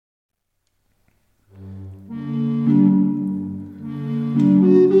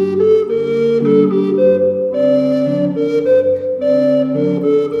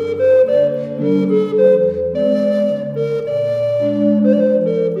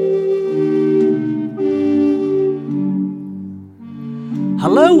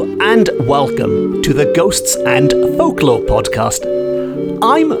Hello and welcome to the Ghosts and Folklore podcast.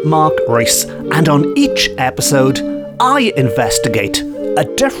 I'm Mark Rees, and on each episode, I investigate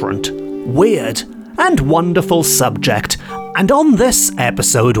a different, weird, and wonderful subject. And on this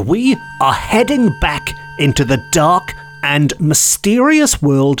episode, we are heading back into the dark and mysterious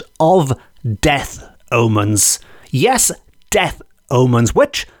world of death omens. Yes, death omens,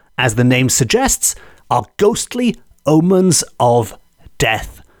 which, as the name suggests, are ghostly omens of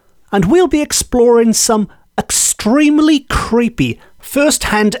death. And we'll be exploring some extremely creepy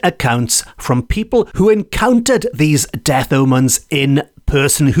first-hand accounts from people who encountered these death omens in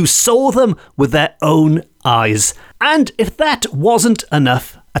person, who saw them with their own eyes. And if that wasn't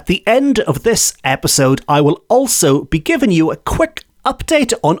enough, at the end of this episode, I will also be giving you a quick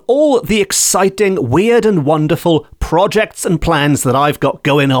update on all the exciting, weird and wonderful projects and plans that I've got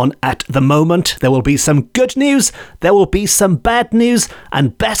going on at the moment. There will be some good news, there will be some bad news,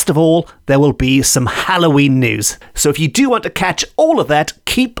 and best of all, there will be some Halloween news. So if you do want to catch all of that,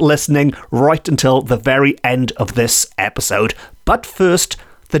 keep listening right until the very end of this episode. But first,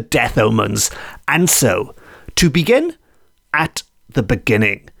 the death omens. And so, to begin, at the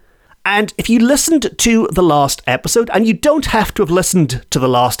beginning. And if you listened to the last episode, and you don't have to have listened to the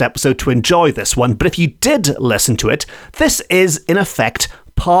last episode to enjoy this one, but if you did listen to it, this is, in effect,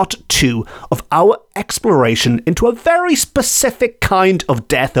 part 2 of our exploration into a very specific kind of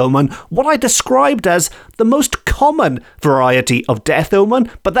death omen, what I described as the most common variety of death omen,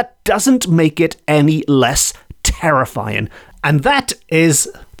 but that doesn't make it any less terrifying. And that is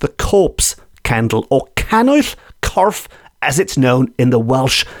the corpse candle, or canwyll corff, as it's known in the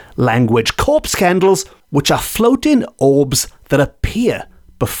Welsh language. Corpse candles, which are floating orbs that appear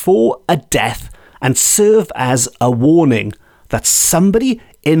before a death and serve as a warning that somebody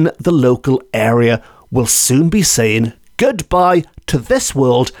in the local area will soon be saying goodbye to this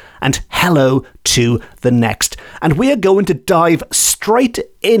world and hello to the next. And we are going to dive straight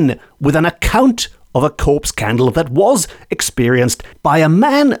in with an account of a corpse candle that was experienced by a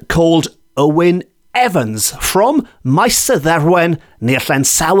man called Owen Evans from Maesyddarwen near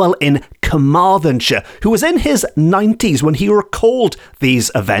Llansawel in Carmarthenshire, who was in his 90s when he recalled these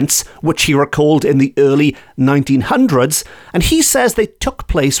events, which he recalled in the early 1900s, and he says they took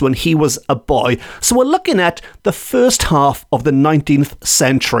place when he was a boy. So we're looking at the first half of the 19th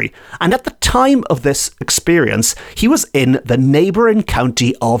century, and at the time of this experience, he was in the neighbouring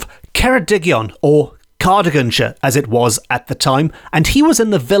county of Ceredigion, or Cardiganshire, as it was at the time, and he was in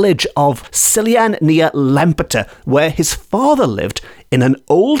the village of Cillian near Lempeter, where his father lived in an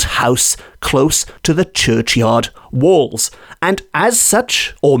old house close to the churchyard walls. And as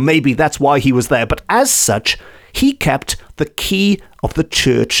such, or maybe that's why he was there, but as such, he kept the key of the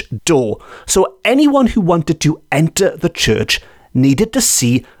church door. So anyone who wanted to enter the church needed to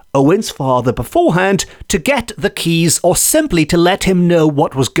see Owen's father beforehand to get the keys, or simply to let him know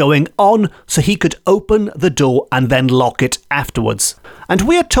what was going on so he could open the door and then lock it afterwards. And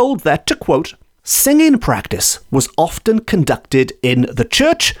we are told that, to quote, singing practice was often conducted in the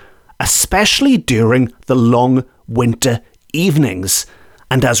church, especially during the long winter evenings.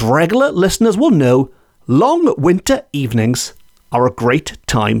 And as regular listeners will know, long winter evenings are a great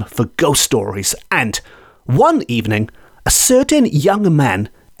time for ghost stories. And one evening, a certain young man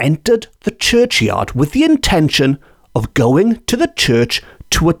entered the churchyard with the intention of going to the church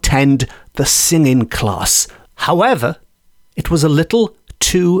to attend the singing class. However, it was a little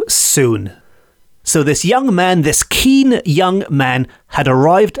too soon. So this young man, this keen young man, had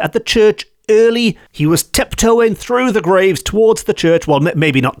arrived at the church early. He was tiptoeing through the graves towards the church. Well,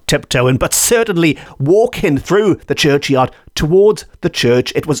 maybe not tiptoeing, but certainly walking through the churchyard towards the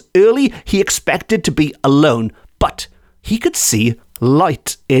church. It was early. He expected to be alone, but he could see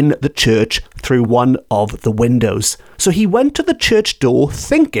light in the church through one of the windows. So he went to the church door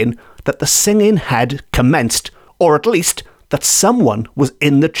thinking that the singing had commenced, or at least that someone was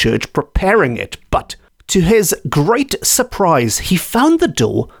in the church preparing it. But to his great surprise, he found the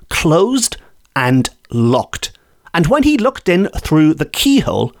door closed and locked. And when he looked in through the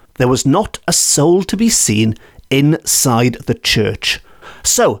keyhole, there was not a soul to be seen inside the church.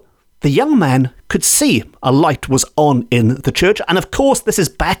 So the young man could see a light was on in the church, and of course this is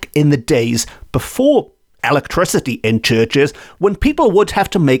back in the days before electricity in churches, when people would have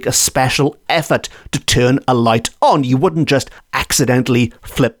to make a special effort to turn a light on. You wouldn't just accidentally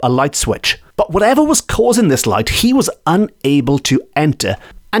flip a light switch. But whatever was causing this light, he was unable to enter,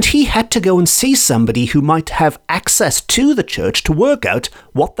 and he had to go and see somebody who might have access to the church to work out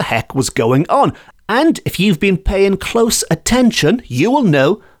what the heck was going on. And if you've been paying close attention, you will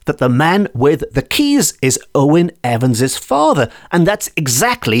know that the man with the keys is Owen Evans's father, and that's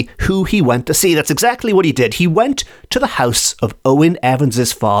exactly who he went to see. That's exactly what he did. He went to the house of Owen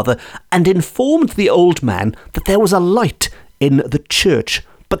Evans's father and informed the old man that there was a light in the church,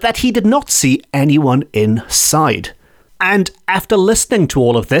 but that he did not see anyone inside. And after listening to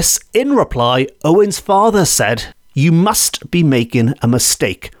all of this, in reply, Owen's father said, "You must be making a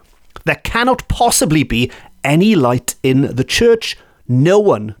mistake. There cannot possibly be any light in the church. No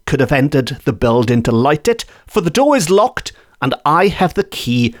one could have entered the building to light it, for the door is locked, and I have the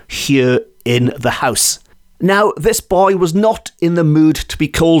key here in the house." Now, this boy was not in the mood to be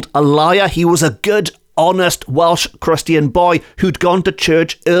called a liar. He was a good, honest Welsh Christian boy who'd gone to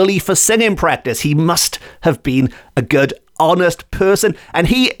church early for singing practice. He must have been a good, honest person, and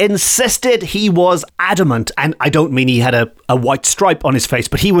he insisted, he was adamant, and I don't mean he had a white stripe on his face,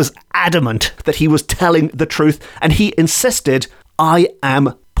 but he was adamant that he was telling the truth, and he insisted, "I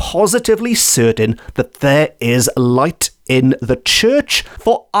am positively certain that there is light in the church,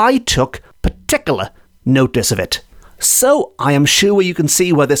 for I took particular notice of it." So I am sure you can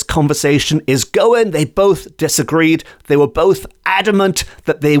see where this conversation is going. They both disagreed. They were both adamant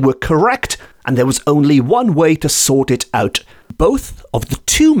that they were correct, and there was only one way to sort it out. Both of the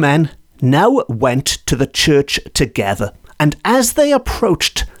two men now went to the church together, and as they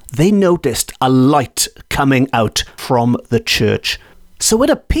approached, they noticed a light coming out from the church. So it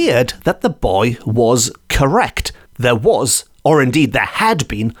appeared that the boy was correct. There was, or indeed there had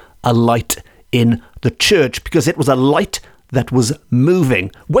been, a light in the church, because it was a light that was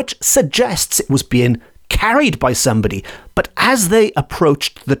moving, which suggests it was being carried by somebody. But as they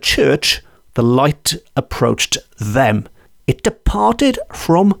approached the church, the light approached them. It departed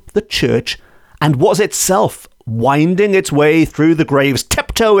from the church and was itself winding its way through the graves,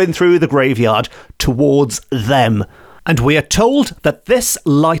 tiptoeing through the graveyard towards them. And we are told that this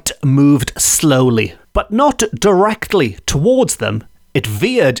light moved slowly, but not directly towards them. It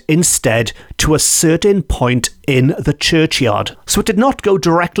veered instead to a certain point in the churchyard. So it did not go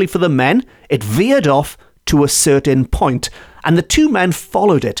directly for the men, it veered off to a certain point, and the two men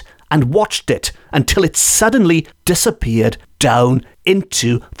followed it and watched it until it suddenly disappeared down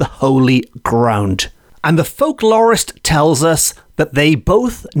into the holy ground. And the folklorist tells us that they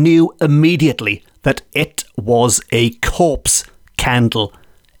both knew immediately that it was a corpse candle.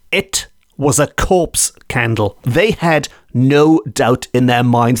 It was a corpse candle. They had no doubt in their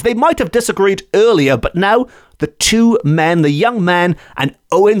minds. They might have disagreed earlier, but now the two men, the young man and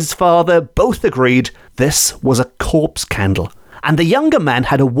Owen's father, both agreed this was a corpse candle. And the younger man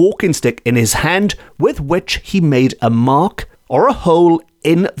had a walking stick in his hand with which he made a mark or a hole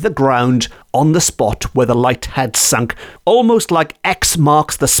in the ground on the spot where the light had sunk, almost like X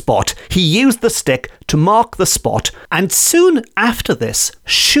marks the spot. He used the stick to mark the spot, and soon after this,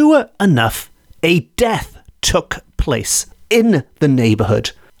 sure enough, a death took place in the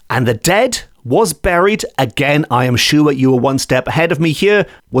neighbourhood. And the dead was buried, again, I am sure you were one step ahead of me here,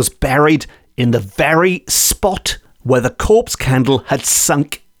 was buried in the very spot where the corpse candle had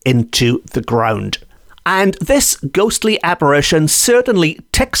sunk into the ground. And this ghostly apparition certainly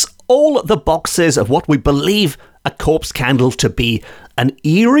ticks all the boxes of what we believe a corpse candle to be, an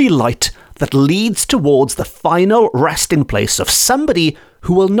eerie light that leads towards the final resting place of somebody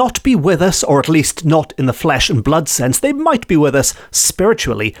who will not be with us, or at least not in the flesh and blood sense. They might be with us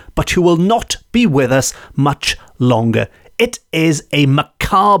spiritually, but who will not be with us much longer. It is a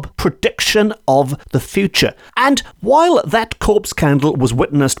macabre prediction of the future. And while that corpse candle was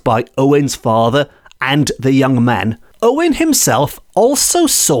witnessed by Owen's father and the young man, Owen himself also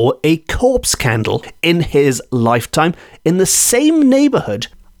saw a corpse candle in his lifetime in the same neighbourhood.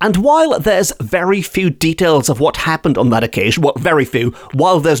 And while there's very few details of what happened on that occasion, well, very few,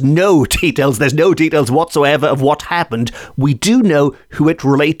 while there's no details whatsoever of what happened, we do know who it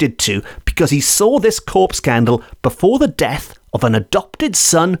related to, because he saw this corpse candle before the death of an adopted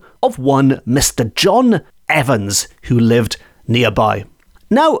son of one Mr. John Evans, who lived nearby.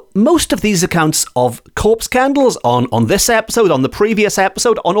 Now, most of these accounts of corpse candles on this episode, on the previous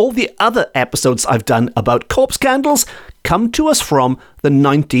episode, on all the other episodes I've done about corpse candles, come to us from the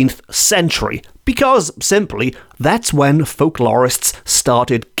 19th century, because simply that's when folklorists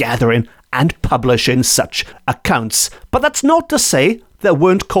started gathering and publishing such accounts. But that's not to say there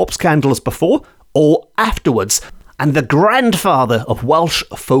weren't corpse candles before or afterwards. And the grandfather of Welsh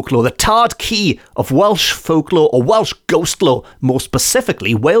folklore, the Tad Key of Welsh folklore, or Welsh ghost lore more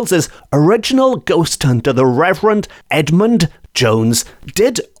specifically, Wales's original ghost hunter, the Reverend Edmund Jones,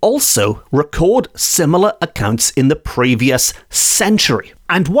 did also record similar accounts in the previous century.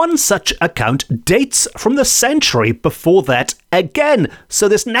 And one such account dates from the century before that again. So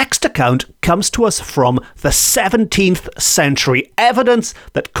this next account comes to us from the 17th century. Evidence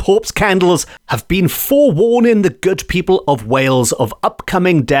that corpse candles have been forewarning the good people of Wales of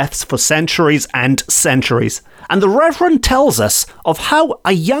upcoming deaths for centuries and centuries. And the Reverend tells us of how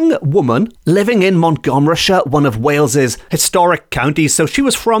a young woman living in Montgomeryshire, one of Wales's historic counties, so she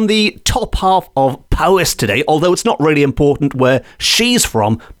was from the top half of Powys today, although it's not really important where she's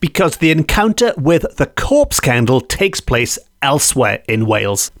from, because the encounter with the corpse candle takes place elsewhere in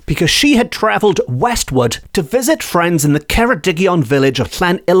Wales, because she had travelled westward to visit friends in the Ceredigion village of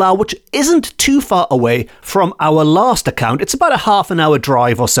Llanillar, which isn't too far away from our last account. It's about a half-an-hour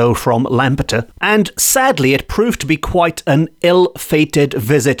drive or so from Lampeter, and sadly it proved to be quite an ill-fated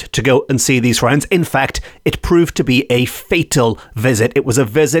visit to go and see these friends. In fact, it proved to be a fatal visit. It was a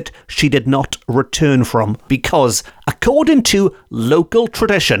visit she did not return from, because, according to local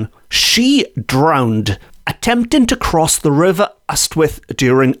tradition, she drowned attempting to cross the River Ystwyth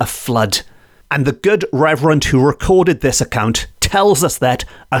during a flood. And the good Reverend who recorded this account tells us that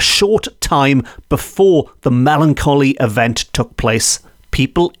a short time before the melancholy event took place,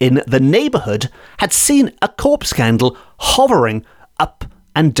 people in the neighbourhood had seen a corpse candle hovering up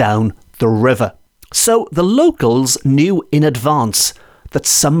and down the river. So the locals knew in advance that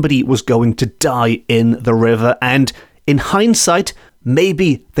somebody was going to die in the river, and in hindsight,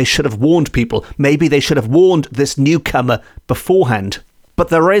 maybe they should have warned people. Maybe they should have warned this newcomer beforehand. But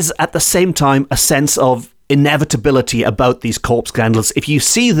there is, at the same time, a sense of inevitability about these corpse candles. If you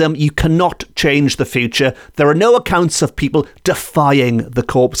see them, you cannot change the future. There are no accounts of people defying the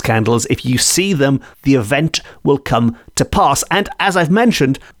corpse candles. If you see them, the event will come to pass. And as I've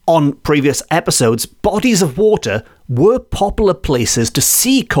mentioned on previous episodes, bodies of water were popular places to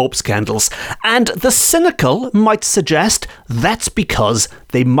see corpse candles, and the cynical might suggest that's because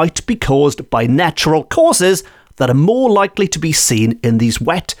they might be caused by natural causes that are more likely to be seen in these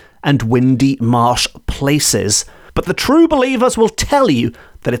wet and windy marsh places. But the true believers will tell you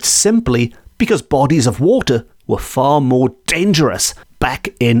that it's simply because bodies of water were far more dangerous back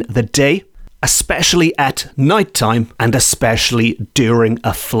in the day, especially at night time and especially during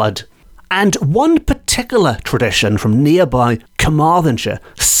a flood. And one particular tradition from nearby Carmarthenshire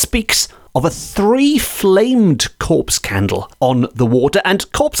speaks of a 3-flamed corpse candle on the water, and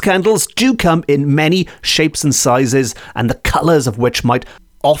corpse candles do come in many shapes and sizes, and the colours of which might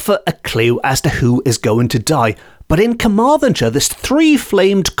offer a clue as to who is going to die. But in Carmarthenshire, this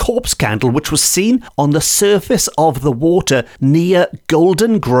 3-flamed corpse candle, which was seen on the surface of the water near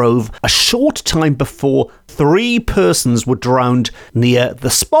Golden Grove a short time before 3 persons were drowned near the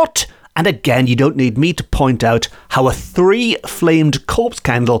spot. And again, you don't need me to point out how a 3-flamed corpse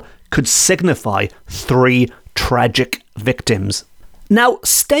candle could signify 3 tragic victims. Now,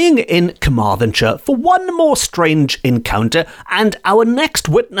 staying in Carmarthenshire for one more strange encounter, and our next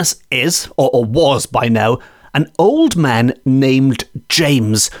witness is, or was by now, an old man named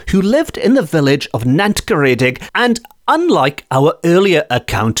James, who lived in the village of Nantgaredig, and unlike our earlier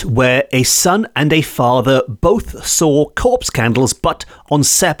account where a son and a father both saw corpse candles but on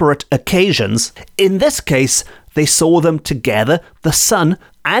separate occasions, in this case they saw them together, the son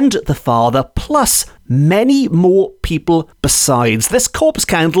and the father, plus many more people besides. This corpse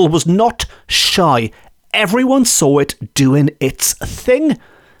candle was not shy. Everyone saw it doing its thing,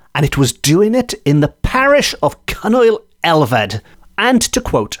 and it was doing it in the parish of Cynwyl Elfed. And to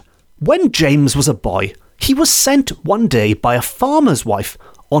quote, "When James was a boy, he was sent one day by a farmer's wife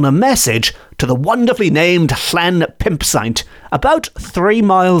on a message to the wonderfully named Llan Pimpsaint, about 3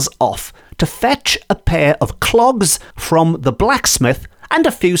 miles off, to fetch a pair of clogs from the blacksmith and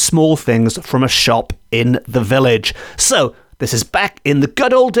a few small things from a shop in the village." So, this is back in the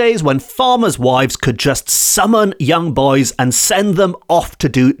good old days when farmers' wives could just summon young boys and send them off to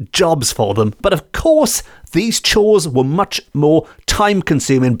do jobs for them. But of course, these chores were much more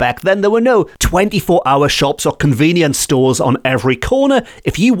time-consuming back then. There were no 24-hour shops or convenience stores on every corner.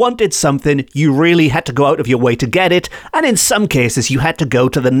 If you wanted something, you really had to go out of your way to get it, and in some cases, you had to go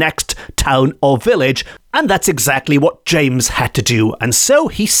to the next town or village, and that's exactly what James had to do. And so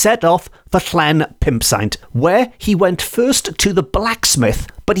he set off for Llan Pimpsaint, where he went first to the blacksmith,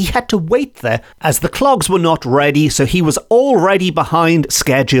 but he had to wait there as the clogs were not ready, so he was already behind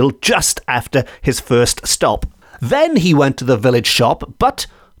schedule just after his first stop. Then he went to the village shop, but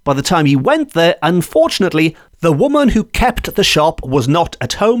by the time he went there, unfortunately, the woman who kept the shop was not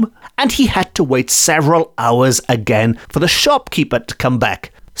at home, and he had to wait several hours again for the shopkeeper to come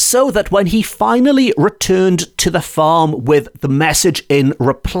back. so that when he finally returned to the farm with the message in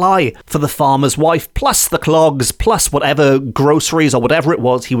reply for the farmer's wife, plus the clogs, plus whatever groceries or whatever it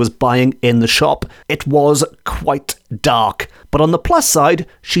was he was buying in the shop, it was quite dark. But on the plus side,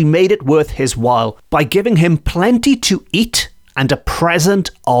 she made it worth his while by giving him plenty to eat and a present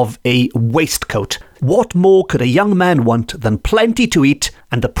of a waistcoat. What more could a young man want than plenty to eat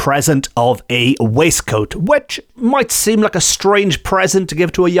and a present of a waistcoat? Which might seem like a strange present to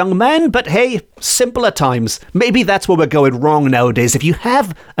give to a young man, but hey, simpler times. Maybe that's where we're going wrong nowadays. If you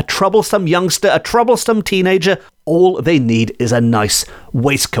have a troublesome youngster, a troublesome teenager, all they need is a nice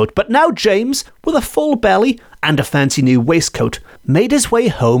waistcoat. But now James, with a full belly and a fancy new waistcoat, made his way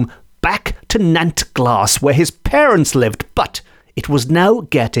home back to Nantglas, where his parents lived, but it was now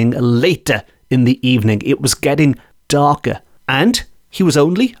getting later in the evening. It was getting darker, and he was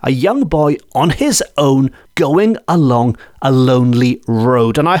only a young boy on his own going along a lonely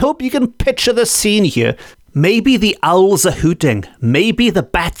road. And I hope you can picture the scene here. Maybe the owls are hooting, maybe the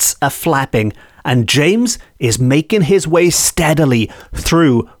bats are flapping, and James is making his way steadily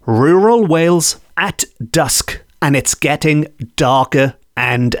through rural Wales at dusk, and it's getting darker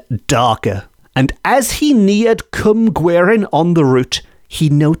and darker. And as he neared Cwm Gwerin on the route, he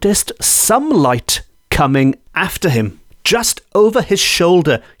noticed some light coming after him. Just over his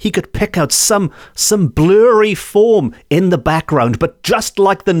shoulder, he could pick out some blurry form in the background, but just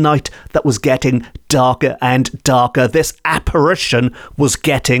like the night that was getting darker and darker, this apparition was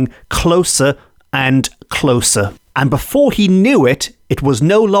getting closer and closer. And before he knew it, it was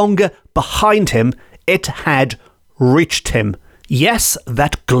no longer behind him, it had reached him. Yes,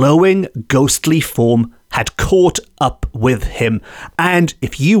 that glowing, ghostly form had caught up with him. And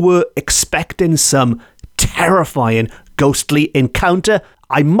if you were expecting some terrifying, ghostly encounter,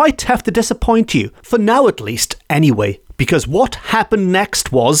 I might have to disappoint you, for now at least, anyway. Because what happened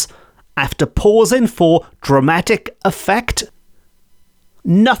next was, after pausing for dramatic effect,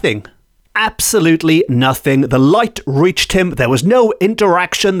 nothing. Absolutely nothing. The light reached him. There was no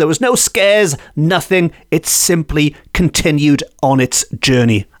interaction. There was no scares. Nothing. It simply continued on its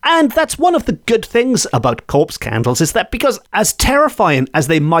journey. And that's one of the good things about corpse candles, is that because as terrifying as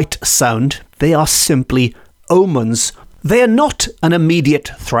they might sound, they are simply omens. They are not an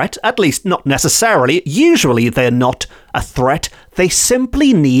immediate threat, at least not necessarily. Usually they're not a threat. They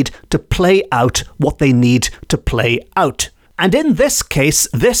simply need to play out what they need to play out. And in this case,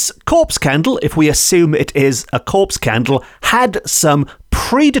 this corpse candle, if we assume it is a corpse candle, had some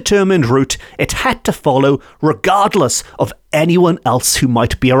predetermined route it had to follow regardless of anyone else who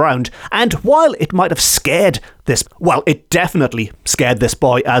might be around. And while it might have scared this, well, it definitely scared this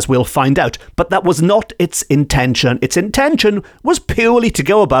boy, as we'll find out, but that was not its intention. Its intention was purely to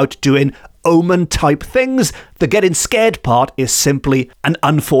go about doing omen-type things. The getting scared part is simply an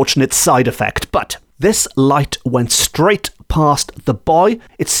unfortunate side effect, but this light went straight past the boy.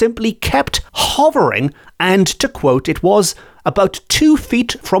 It simply kept hovering, and to quote, it was about 2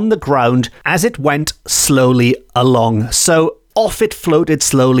 feet from the ground as it went slowly along. So off it floated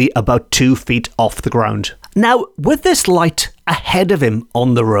slowly about 2 feet off the ground. Now, with this light ahead of him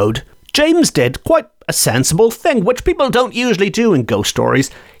on the road, James did quite a sensible thing, which people don't usually do in ghost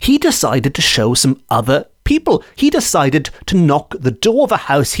stories. He decided to show some other people. He decided to knock the door of a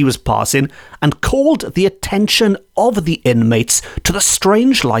house he was passing and called the attention of the inmates to the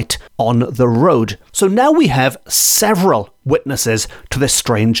strange light on the road. So now we have several witnesses to this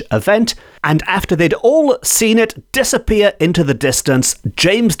strange event, and after they'd all seen it disappear into the distance,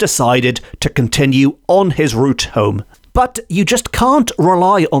 James decided to continue on his route home. But you just can't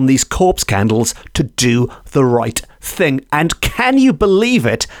rely on these corpse candles to do the right thing. And can you believe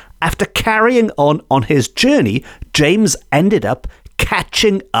it? After carrying on his journey, James ended up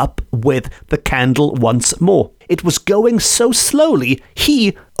catching up with the candle once more. It was going so slowly,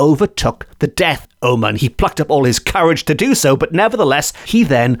 he overtook the death omen. He plucked up all his courage to do so, but nevertheless, he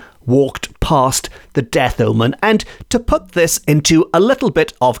then walked past the death omen. And to put this into a little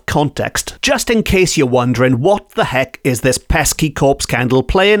bit of context, just in case you're wondering what the heck is this pesky corpse candle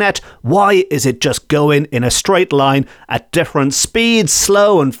playing at, why is it just going in a straight line at different speeds,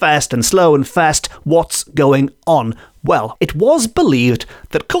 slow and fast and slow and fast, what's going on? Well, it was believed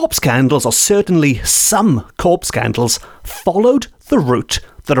that corpse candles, or certainly some corpse candles, followed the route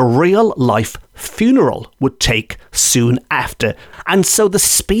that a real-life funeral would take soon after. And so the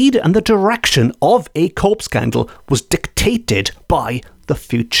speed and the direction of a corpse candle was dictated by the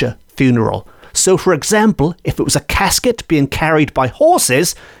future funeral. So, for example, if it was a casket being carried by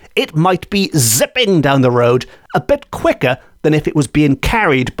horses, it might be zipping down the road a bit quicker than if it was being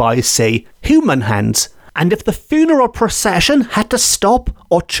carried by, say, human hands. and if the funeral procession had to stop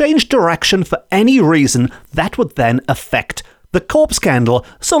or change direction for any reason, that would then affect the corpse candle.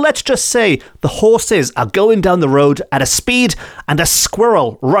 So let's just say the horses are going down the road at a speed and a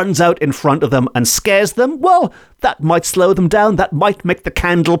squirrel runs out in front of them and scares them. Well, that might slow them down. That might make the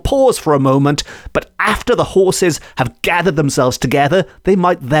candle pause for a moment. But after the horses have gathered themselves together, they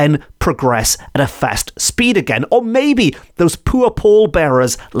might then progress at a fast speed again. Or maybe those poor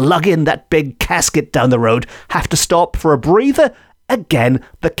pallbearers lugging that big casket down the road have to stop for a breather. Again,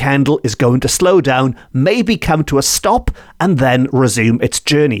 the candle is going to slow down, maybe come to a stop, and then resume its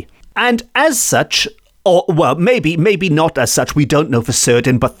journey. And as such, or well, maybe not as such, we don't know for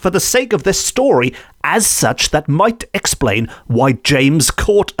certain, but for the sake of this story, as such, that might explain why James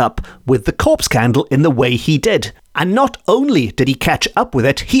caught up with the corpse candle in the way he did. And not only did he catch up with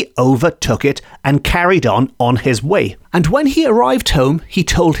it, he overtook it and carried on his way. And when he arrived home, he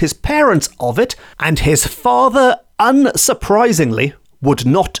told his parents of it, and his father, unsurprisingly, would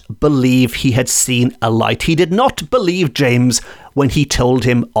not believe he had seen a light. He did not believe James when he told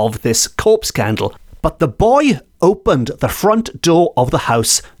him of this corpse candle. But the boy opened the front door of the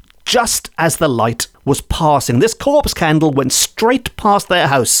house just as the light was passing. This corpse candle went straight past their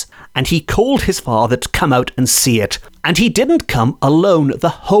house, and he called his father to come out and see it. And he didn't come alone. The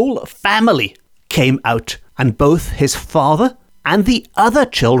whole family came out, and both his father and the other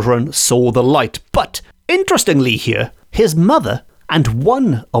children saw the light. But interestingly here, his mother and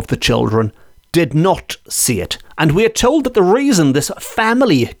one of the children did not see it. And we are told that the reason this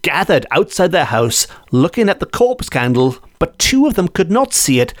family gathered outside their house looking at the corpse candle, but two of them could not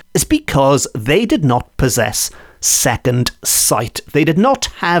see it, is because they did not possess second sight. They did not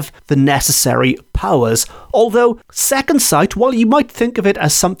have the necessary powers. Although second sight, while you might think of it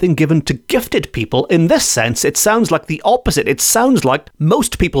as something given to gifted people, in this sense it sounds like the opposite. It sounds like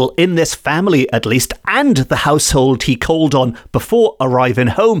most people in this family, at least, and the household he called on before arriving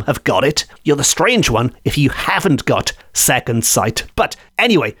home have got it. You're the strange one if you haven't got second sight. But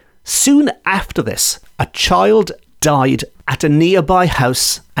anyway, soon after this, a child died at a nearby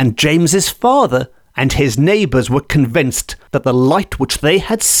house, and James's father and his neighbours were convinced that the light which they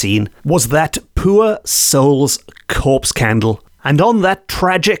had seen was that poor soul's corpse candle. And on that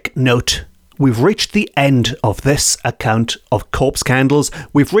tragic note, we've reached the end of this account of corpse candles.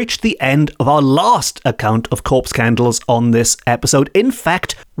 We've reached the end of our last account of corpse candles on this episode. In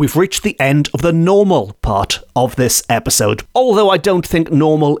fact, we've reached the end of the normal part of this episode. Although I don't think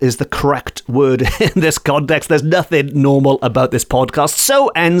normal is the correct word in this context. There's nothing normal about this podcast. So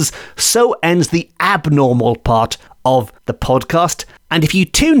ends the abnormal part of the podcast. And if you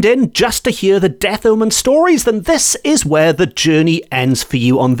tuned in just to hear the Death Omen stories, then this is where the journey ends for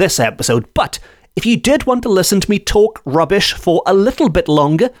you on this episode. But if you did want to listen to me talk rubbish for a little bit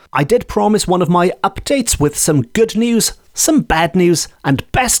longer, I did promise one of my updates with some good news, some bad news, and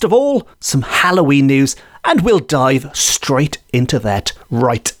best of all, some Halloween news, and we'll dive straight into that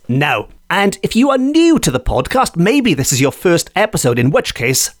right now. And if you are new to the podcast, maybe this is your first episode, in which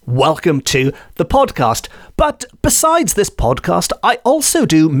case, welcome to the podcast. But besides this podcast, I also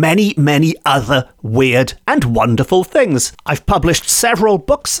do many, many other weird and wonderful things. I've published several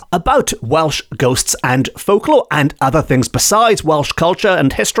books about Welsh ghosts and folklore and other things besides Welsh culture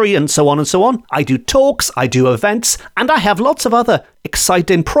and history and so on and so on. I do talks, I do events, and I have lots of other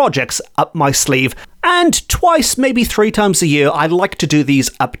exciting projects up my sleeve. And twice, maybe 3 times a year, I like to do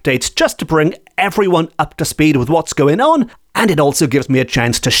these updates just to bring everyone up to speed with what's going on. And it also gives me a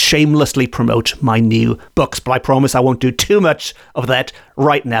chance to shamelessly promote my new books. But I promise I won't do too much of that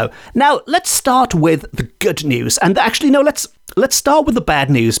right now. Now, let's start with the good news. And actually, no, let's start with the bad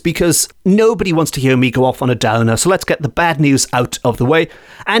news, because nobody wants to hear me go off on a downer. So let's get the bad news out of the way.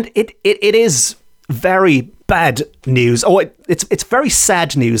 And it is very bad news. Oh, it's very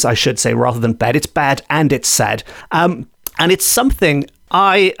sad news, I should say, rather than bad. It's bad and it's sad. And it's something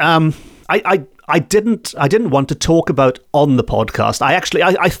I didn't want to talk about on the podcast.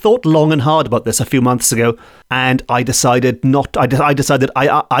 I thought long and hard about this a few months ago, and I decided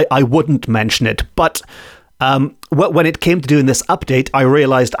I wouldn't mention it. But when it came to doing this update, I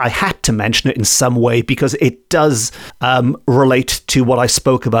realized I had to mention it in some way, because it does relate to what I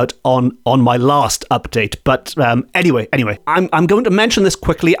spoke about on my last update. But anyway, I'm going to mention this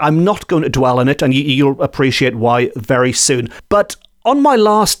quickly. I'm not going to dwell on it, and you'll appreciate why very soon. But on my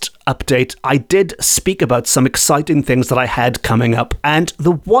last update, I did speak about some exciting things that I had coming up, and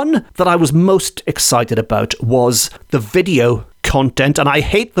the one that I was most excited about was the video content, and I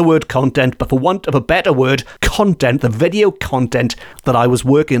hate the word content, but for want of a better word, content, the video content that I was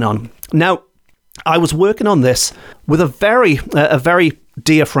working on. Now, I was working on this with a very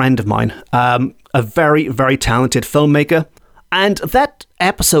dear friend of mine, a very, very talented filmmaker. And that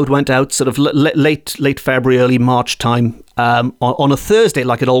episode went out sort of late February, early March time on a Thursday,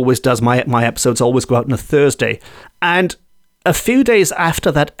 like it always does. My episodes always go out on a Thursday. And a few days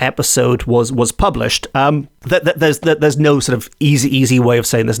after that episode was published, there's no sort of easy way of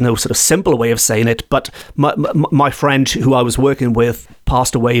saying, there's no sort of simple way of saying it, but my friend who I was working with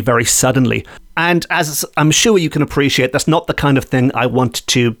passed away very suddenly. And as I'm sure you can appreciate, that's not the kind of thing I want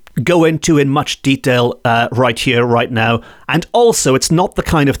to go into in much detail right here, right now. And also, it's not the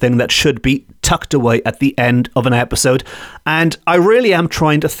kind of thing that should be tucked away at the end of an episode. And I really am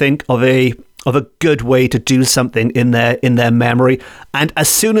trying to think of a good way to do something in their memory. And as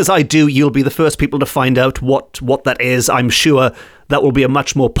soon as I do, you'll be the first people to find out what that is. I'm sure that will be a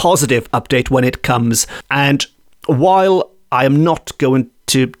much more positive update when it comes. And while I am not going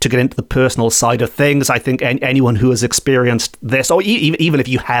to get into the personal side of things, I think anyone who has experienced this, or even if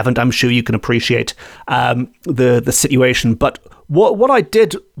you haven't, I'm sure you can appreciate the situation. But what I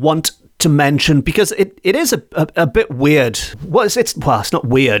did want to mention, because it is a bit weird. Well, it's not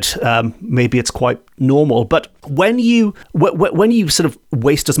weird. Maybe it's quite normal. But when you sort of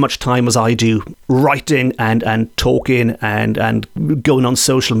waste as much time as I do writing and talking and going on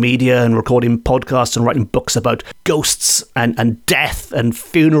social media and recording podcasts and writing books about ghosts and death and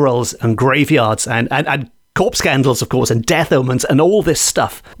funerals and graveyards and corpse scandals, of course, and death omens and all this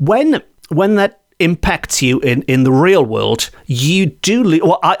stuff, when that impacts you in the real world, you do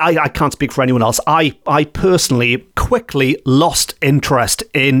well, I can't speak for anyone else. I personally quickly lost interest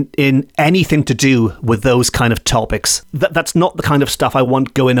in anything to do with those kind of topics. That's not the kind of stuff I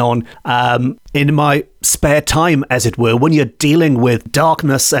want going on in my spare time, as it were. When you're dealing with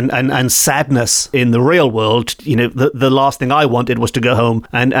darkness and sadness in the real world, you know, the last thing I wanted was to go home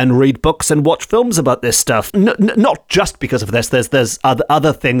and read books and watch films about this stuff. Not just because of this. There's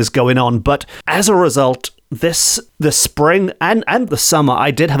other things going on, but as a result, the spring and the summer,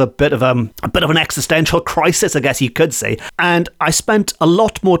 I did have a bit of an existential crisis, I guess you could say, and I spent a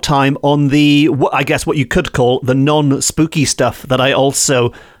lot more time on what you could call the non-spooky stuff that I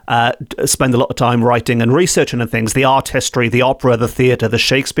also spend a lot of time writing and researching and things, the art history, the opera, the theatre, the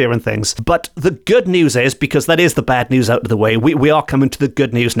Shakespeare and things. But the good news is, because that is the bad news out of the way, we are coming to the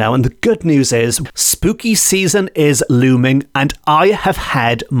good news now, and the good news is spooky season is looming, and I have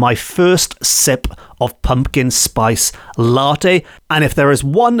had my first sip of pumpkin spice latte, and if there is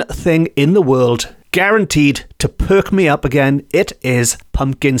one thing in the world guaranteed to perk me up again, it is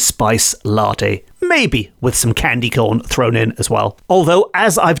pumpkin spice latte. Maybe with some candy corn thrown in as well. Although,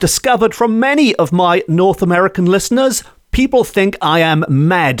 as I've discovered from many of my North American listeners, people think I am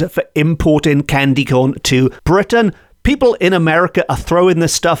mad for importing candy corn to Britain. People in America are throwing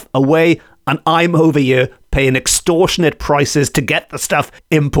this stuff away, and I'm over here paying extortionate prices to get the stuff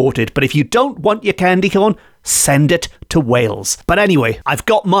imported. But if you don't want your candy corn, send it to Wales. But anyway, I've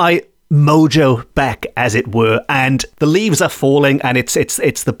got my mojo back, as it were, and the leaves are falling, and it's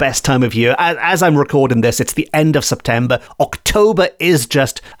the best time of year. As I'm recording this, it's the end of September. October is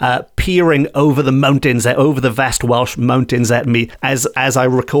just peering over the mountains, over the vast Welsh mountains at me as I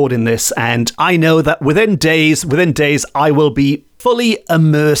record in this, and I know that within days I will be fully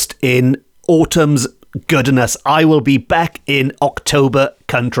immersed in autumn's goodness. I will be back in October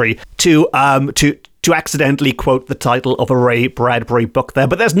country to accidentally quote the title of a Ray Bradbury book there.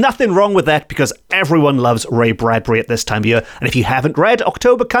 But there's nothing wrong with that, because everyone loves Ray Bradbury at this time of year. And if you haven't read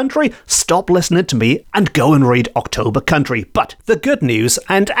October Country, stop listening to me and go and read October Country. But the good news,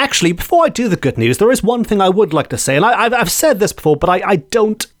 and actually before I do the good news, there is one thing I would like to say, and I've said this before, but I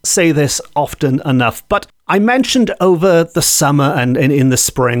don't say this often enough. But I mentioned over the summer and in the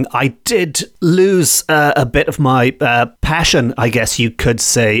spring, I did lose a bit of my passion, I guess you could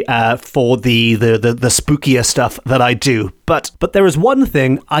say, for the spookier stuff that I do. But there is one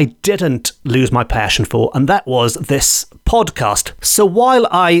thing I didn't lose my passion for, and that was this podcast. So while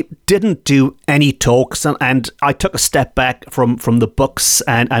I didn't do any talks and I took a step back from the books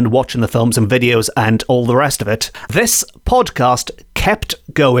and watching the films and videos and all the rest of it, this podcast kept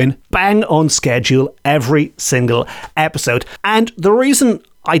going bang on schedule every single episode. And the reason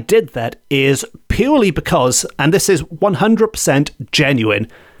I did that is purely because, and this is 100% genuine,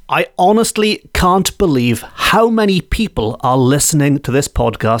 I honestly can't believe how many people are listening to this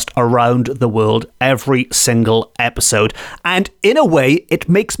podcast around the world every single episode. And in a way, it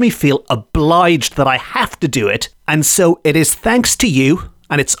makes me feel obliged that I have to do it. And so it is thanks to you,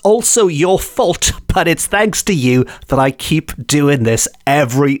 and it's also your fault, but it's thanks to you that I keep doing this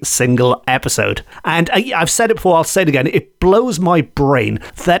every single episode. And I've said it before, I'll say it again, it blows my brain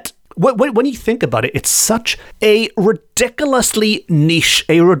that when you think about it, it's such a ridiculously niche,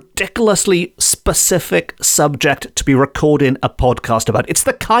 a ridiculously specific subject to be recording a podcast about. It's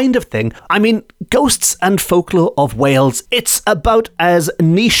the kind of thing, I mean, Ghosts and Folklore of Wales, it's about as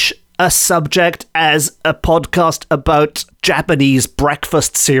niche a subject as a podcast about Japanese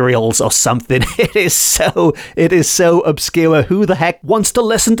breakfast cereals or something. It is so obscure. Who the heck wants to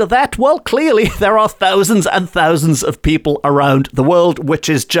listen to that? Well, clearly there are thousands and thousands of people around the world, which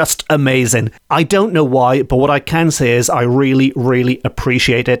is just amazing. I don't know why, but what I can say is I really, really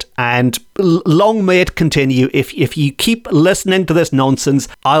appreciate it, and long may it continue. If you keep listening to this nonsense,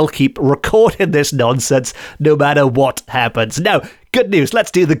 I'll keep recording this nonsense no matter what happens. Now, good news.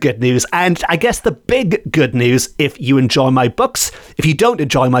 Let's do the good news. And I guess the big good news, if you enjoy my books, if you don't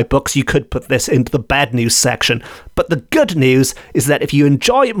enjoy my books, you could put this into the bad news section. But the good news is that if you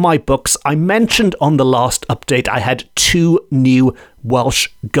enjoy my books, I mentioned on the last update I had 2 new Welsh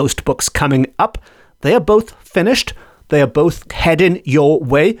ghost books coming up. They are both finished. They are both heading your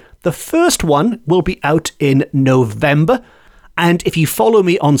way. The first one will be out in November. And if you follow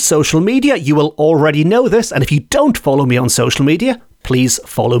me on social media, you will already know this. And if you don't follow me on social media, please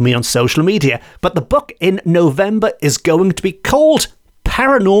follow me on social media. But the book in November is going to be called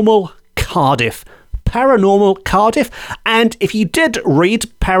Paranormal Cardiff. Paranormal Cardiff. And if you did read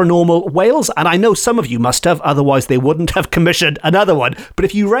Paranormal Wales, and I know some of you must have, otherwise they wouldn't have commissioned another one, but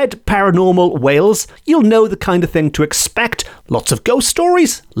if you read Paranormal Wales, you'll know the kind of thing to expect. Lots of ghost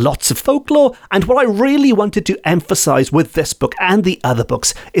stories, lots of folklore, and what I really wanted to emphasize with this book and the other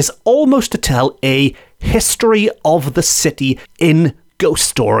books is almost to tell a history of the city in ghost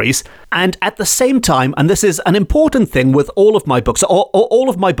stories. And at the same time, and this is an important thing with all of my books, or all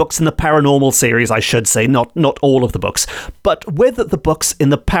of my books in the paranormal series, I should say, not all of the books, but with the books in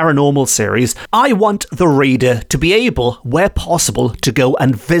the paranormal series, I want the reader to be able, where possible, to go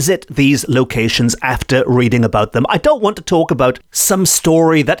and visit these locations after reading about them. I don't want to talk about some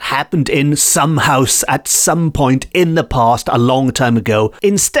story that happened in some house at some point in the past a long time ago.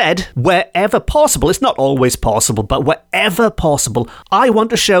 Instead, wherever possible, it's not always possible, but wherever possible, I want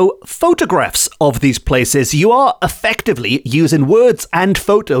to show photographs of these places. You are effectively using words and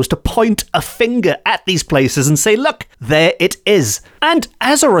photos to point a finger at these places and say, look, there it is. And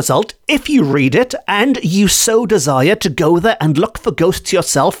as a result, if you read it and you so desire to go there and look for ghosts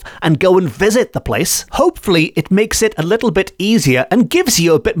yourself and go and visit the place, hopefully it makes it a little bit easier and gives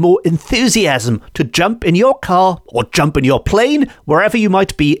you a bit more enthusiasm to jump in your car or jump in your plane, wherever you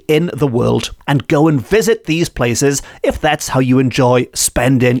might be in the world, and go and visit these places if that's how you enjoy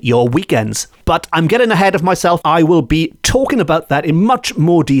spending your weekends. But I'm getting ahead of myself. I will be talking about that in much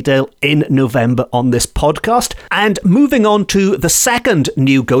more detail in November on this podcast. And moving on to the second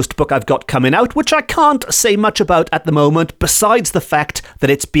new ghost book I've got coming out, which I can't say much about at the moment, besides the fact that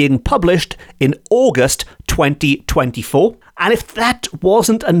it's being published in August 2024. And if that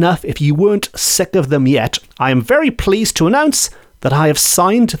wasn't enough, if you weren't sick of them yet, I am very pleased to announce that I have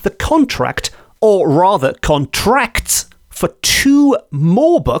signed the contract, or rather contracts, for 2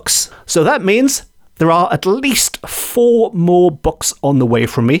 more books. So that means there are at least 4 more books on the way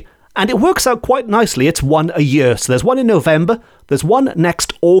from me. And it works out quite nicely. It's one a year. So there's one in November, there's one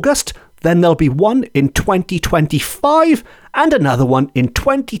next August, then there'll be one in 2025 and another one in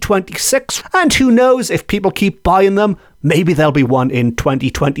 2026. And who knows, if people keep buying them, maybe there'll be one in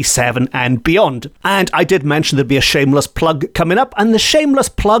 2027 and beyond. And I did mention there'd be a shameless plug coming up, and the shameless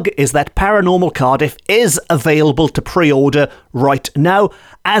plug is that Paranormal Cardiff is available to pre-order right now.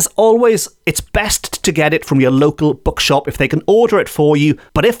 As always, it's best to get it from your local bookshop if they can order it for you,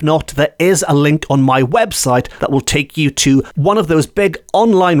 but if not, there is a link on my website that will take you to one of those big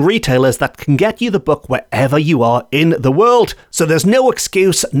online retailers that can get you the book wherever you are in the world. So there's no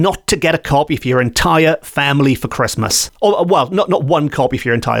excuse not to get a copy for your entire family for Christmas. Or, well, not one copy for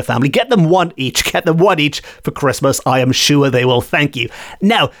your entire family. Get them one each. Get them one each for Christmas. I am sure they will thank you.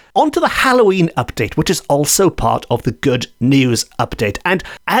 Now, on to the Halloween update, which is also part of the good news update. And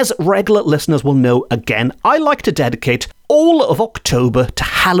as regular listeners will know, again, I like to dedicate all of October to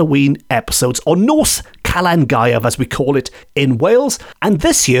Halloween episodes, or Norse Calan Gaeaf as we call it in Wales. And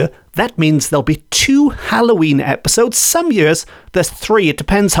this year, that means there'll be 2 Halloween episodes. Some years there's 3, it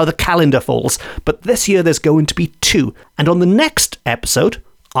depends how the calendar falls. But this year there's going to be 2. And on the next episode,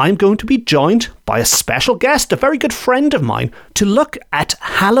 I'm going to be joined by a special guest, a very good friend of mine, to look at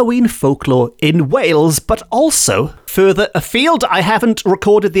Halloween folklore in Wales, but also further afield. I haven't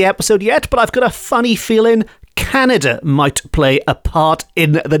recorded the episode yet, but I've got a funny feeling Canada might play a part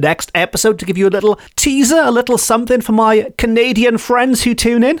in the next episode, to give you a little teaser, a little something for my Canadian friends who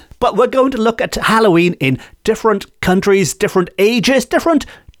tune in. But we're going to look at Halloween in different countries, different ages, different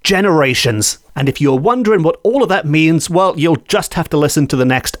generations. And if you're wondering what all of that means, well, you'll just have to listen to the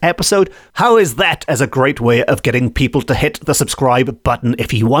next episode. How is that as a great way of getting people to hit the subscribe button?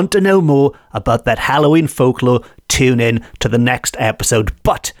 If you want to know more about that Halloween folklore, tune in to the next episode.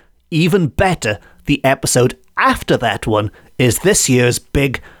 But even better, the episode after that one is this year's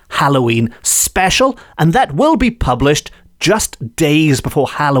big Halloween special, and that will be published just days before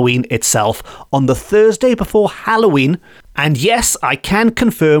Halloween itself, on the Thursday before Halloween. And yes, I can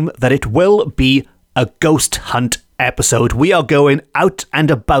confirm that it will be a ghost hunt episode. We are going out and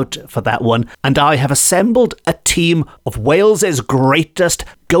about for that one, and I have assembled a team of Wales's greatest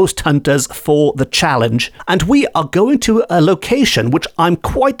ghost hunters for the challenge, and we are going to a location which I'm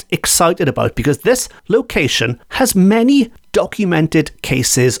quite excited about, because this location has many documented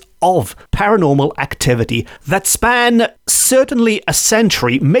cases of paranormal activity that span certainly a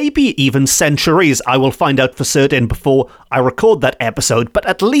century, maybe even centuries. I will find out for certain before I record that episode, but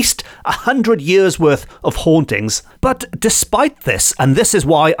at least 100 years worth of hauntings. But despite this, and this is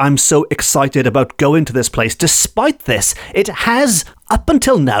why I'm so excited about going to this place, despite this, it has up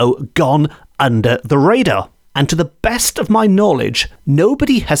until now gone under the radar. And to the best of my knowledge,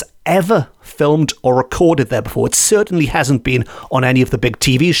 nobody has ever filmed or recorded there before. It certainly hasn't been on any of the big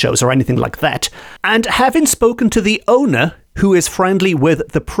TV shows or anything like that. And having spoken to the owner, who is friendly with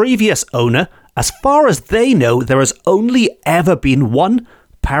the previous owner, as far as they know, there has only ever been one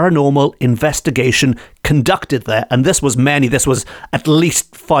paranormal investigation conducted there, and this was at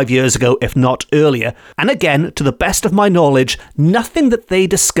least 5 years ago, if not earlier. And again, to the best of my knowledge, nothing that they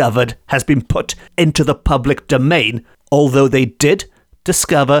discovered has been put into the public domain, although they did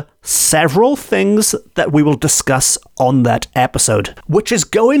discover several things that we will discuss on that episode, which is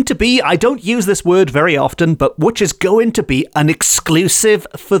going to be, I don't use this word very often, but which is going to be an exclusive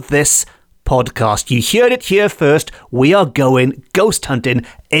for this podcast. You heard it here first. We are going ghost hunting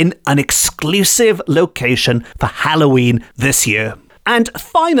in an exclusive location for Halloween this year. And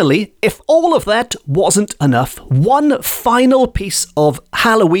finally, if all of that wasn't enough, one final piece of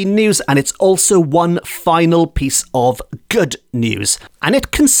Halloween news, and it's also one final piece of good news, and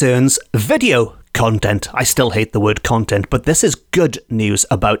it concerns video content. I still hate the word content, but this is good news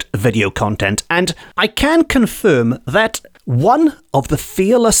about video content. And I can confirm that one of the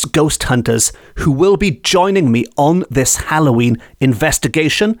fearless ghost hunters who will be joining me on this Halloween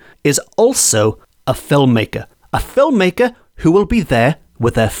investigation is also a filmmaker. A filmmaker who will be there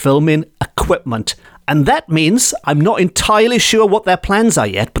with their filming equipment. And that means, I'm not entirely sure what their plans are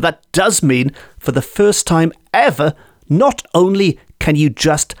yet, but that does mean for the first time ever, not only can you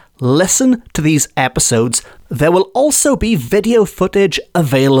just listen to these episodes, there will also be video footage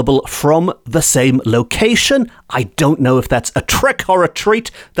available from the same location. I don't know if that's a trick or a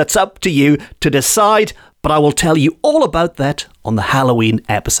treat. That's up to you to decide, but I will tell you all about that on the Halloween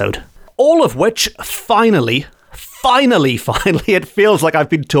episode. All of which, finally, it feels like I've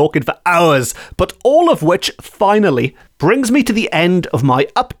been talking for hours, but all of which finally brings me to the end of my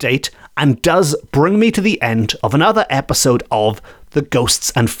update and does bring me to the end of another episode of the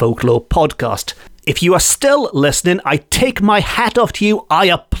Ghosts and Folklore podcast. If you are still listening, I take my hat off to you. I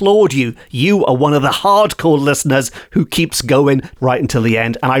applaud you. You are one of the hardcore listeners who keeps going right until the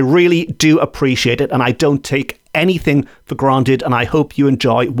end, and I really do appreciate it, and I don't take anything for granted, and I hope you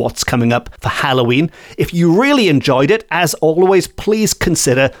enjoy what's coming up for Halloween. If you really enjoyed it, as always, please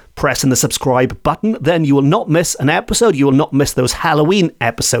consider pressing the subscribe button. Then you will not miss an episode. You will not miss those Halloween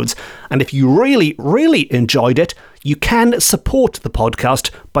episodes. And if you really, really enjoyed it, you can support the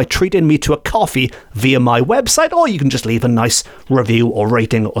podcast by treating me to a coffee via my website, or you can just leave a nice review or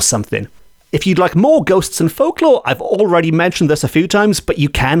rating or something. If you'd like more Ghosts and Folklore, I've already mentioned this a few times, but you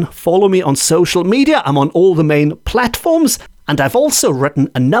can follow me on social media. I'm on all the main platforms, and I've also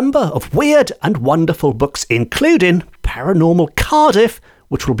written a number of weird and wonderful books, including Paranormal Cardiff,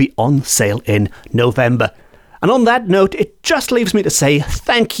 which will be on sale in November. And on that note, it just leaves me to say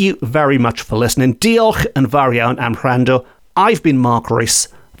thank you very much for listening. Diolch yn fawr iawn am wrando. I've been Mark Rees.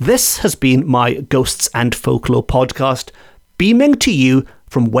 This has been my Ghosts and Folklore podcast, beaming to you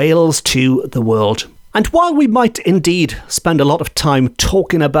from Wales to the world. And while we might indeed spend a lot of time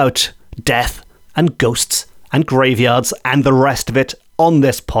talking about death and ghosts and graveyards and the rest of it on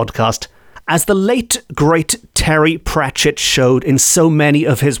this podcast, as the late, great Terry Pratchett showed in so many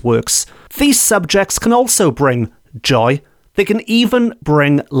of his works, these subjects can also bring joy. They can even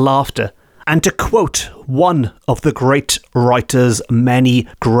bring laughter. And to quote one of the great writer's many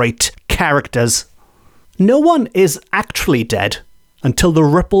great characters, no one is actually dead until the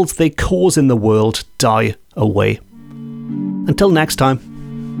ripples they cause in the world die away. Until next time,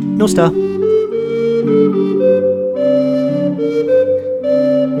 no star.